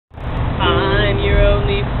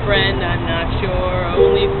friend. I'm not your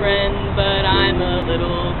only friend, but I'm a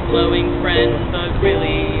little glowing friend. But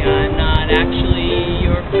really, I'm not actually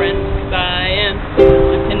your friend, 'cause I am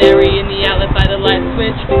the canary in the outlet by the light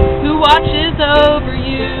switch who watches over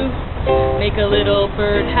you. Make a little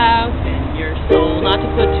birdhouse in your soul, not to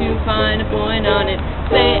put too fine a point on it.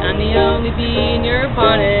 Say I'm the only bee in your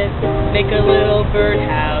bonnet. Make a little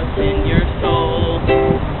birdhouse in your soul.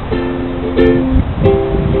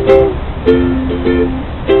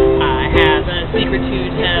 I have a secret to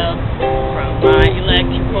tell from my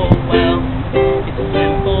electrical well. It's a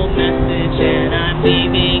simple message and I'm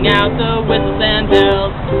leaving out the whistles and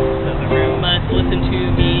bells, so the room must listen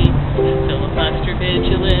to me, filibuster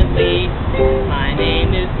vigilantly. My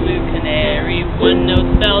name is Blue Canary, one note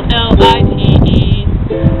spelled L-I-T-E.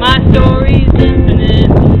 My story's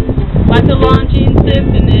infinite, like a longing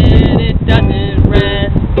symphony, it doesn't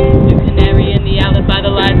rest. Blue Canary in the outlet by the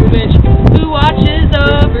light switch who watches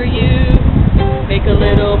over you. Make a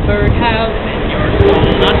little birdhouse in your soul,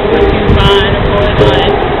 not to put too fine a point on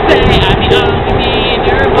it. Say I'm the only bee in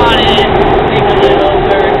your bonnet. Make a little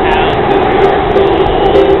birdhouse in your soul.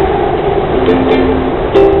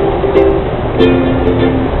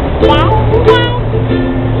 Wow, wow.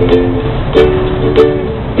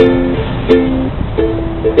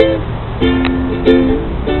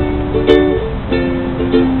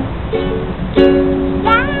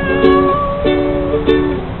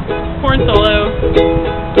 Horn solo.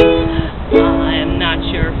 I am not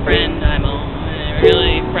your friend, I'm only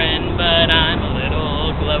really friend, but I'm a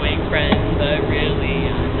little glowing friend, but really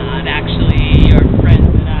I'm not actually your friend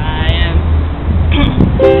that I am.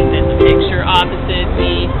 There's a picture opposite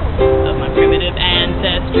me of my primitive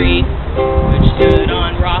ancestry, which stood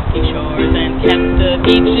on rocky shores and kept the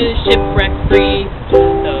beaches shipwreck free.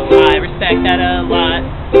 Though I respect that a lot,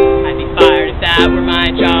 I'd be fired if that were my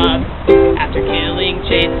job. After killing,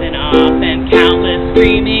 chasing off, and countless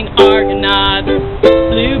screaming Argonauts,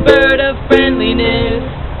 blue bird of friendliness,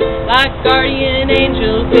 like guardian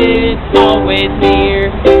angel did, always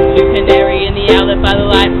near. Blue canary in the outlet by the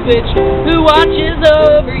light switch, who watches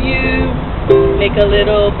over you. Make a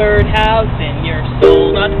little birdhouse in your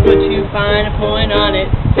soul, not to put too fine a point on it.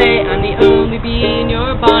 Say I'm the only bee in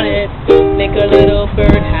your bonnet. Make a little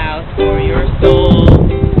birdhouse for your soul.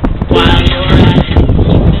 While you're at it,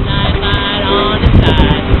 keep the night light on the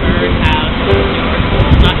side. The birdhouse in your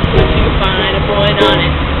soul, not to put too fine a point on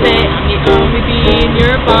it. Say I'm the only bee in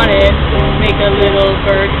your bonnet. Make a little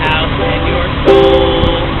birdhouse in your